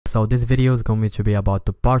So this video is going to be about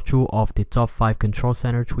the part 2 of the top 5 control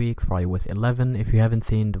center tweaks for iOS 11. If you haven't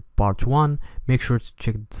seen the part 1, make sure to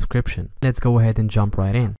check the description. Let's go ahead and jump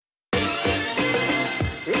right in.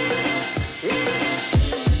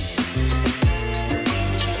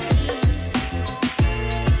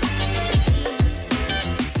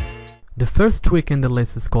 The first tweak in the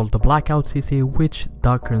list is called the BlackOut CC, which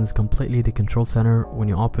darkens completely the control center. When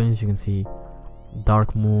you open it, you can see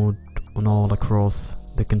dark mode on all across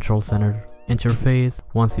the control center interface.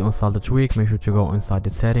 Once you install the tweak, make sure to go inside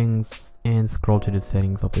the settings and scroll to the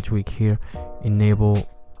settings of the tweak here. Enable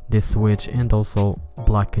this switch and also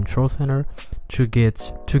black control center to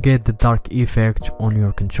get the dark effect on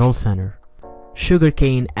your control center.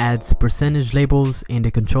 SugarCane adds percentage labels in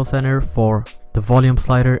the control center for the volume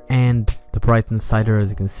slider and the brightness slider. As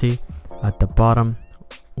you can see at the bottom,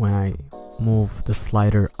 when I move the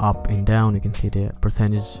slider up and down, you can see the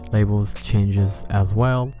percentage labels changes as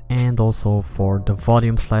well, and also for the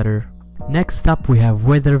volume slider. Next up we have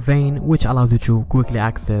WeatherVane, which allows you to quickly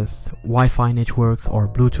access Wi-Fi networks or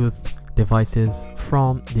Bluetooth devices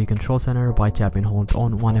from the control center by tap and hold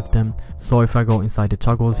on one of them. So if I go inside the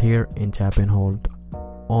toggles here and tap and hold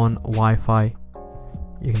on Wi-Fi,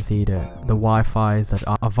 you can see the Wi-Fi's that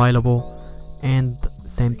are available, and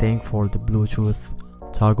same thing for the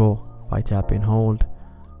Bluetooth toggle. If I tap and hold,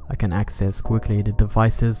 I can access quickly the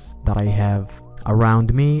devices that I have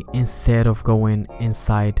around me instead of going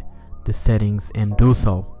inside the settings and do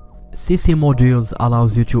so. CCModules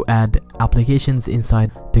allows you to add applications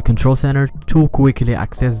inside the control center to quickly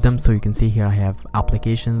access them. So you can see here I have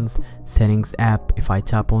applications, settings, app. If I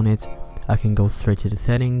tap on it, I can go straight to the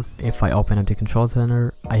settings. If I open up the control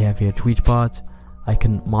center, I have here TweetBot. I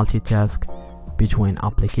can multitask between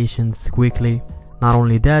applications quickly. Not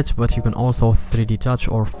only that, but you can also 3D touch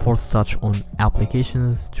or force touch on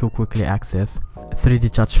applications to quickly access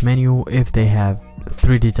 3D touch menu if they have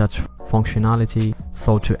 3D touch functionality.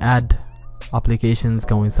 So to add applications,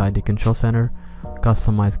 go inside the control center,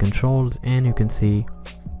 customize controls, and you can see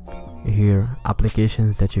here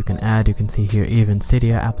applications that you can add. You can see here even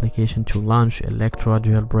Cydia application to launch, Electra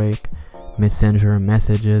jailbreak, Messenger,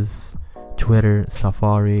 messages, Twitter,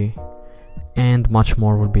 Safari, and much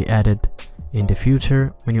more will be added in the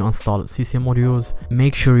future. When you install CCModules,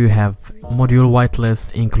 make sure you have module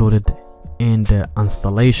whitelist included in the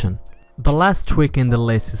installation. The last tweak in the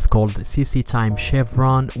list is called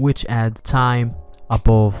CCTimeChevron, which adds time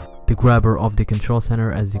above the grabber of the control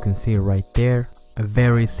center, as you can see right there. A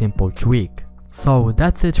very simple tweak. So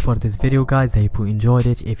that's it for this video, guys. I hope you enjoyed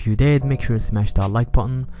it. If you did, make sure to smash that like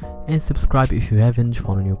button and subscribe if you haven't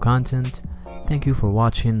for new content. Thank you for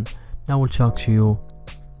watching. I will talk to you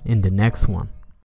in the next one.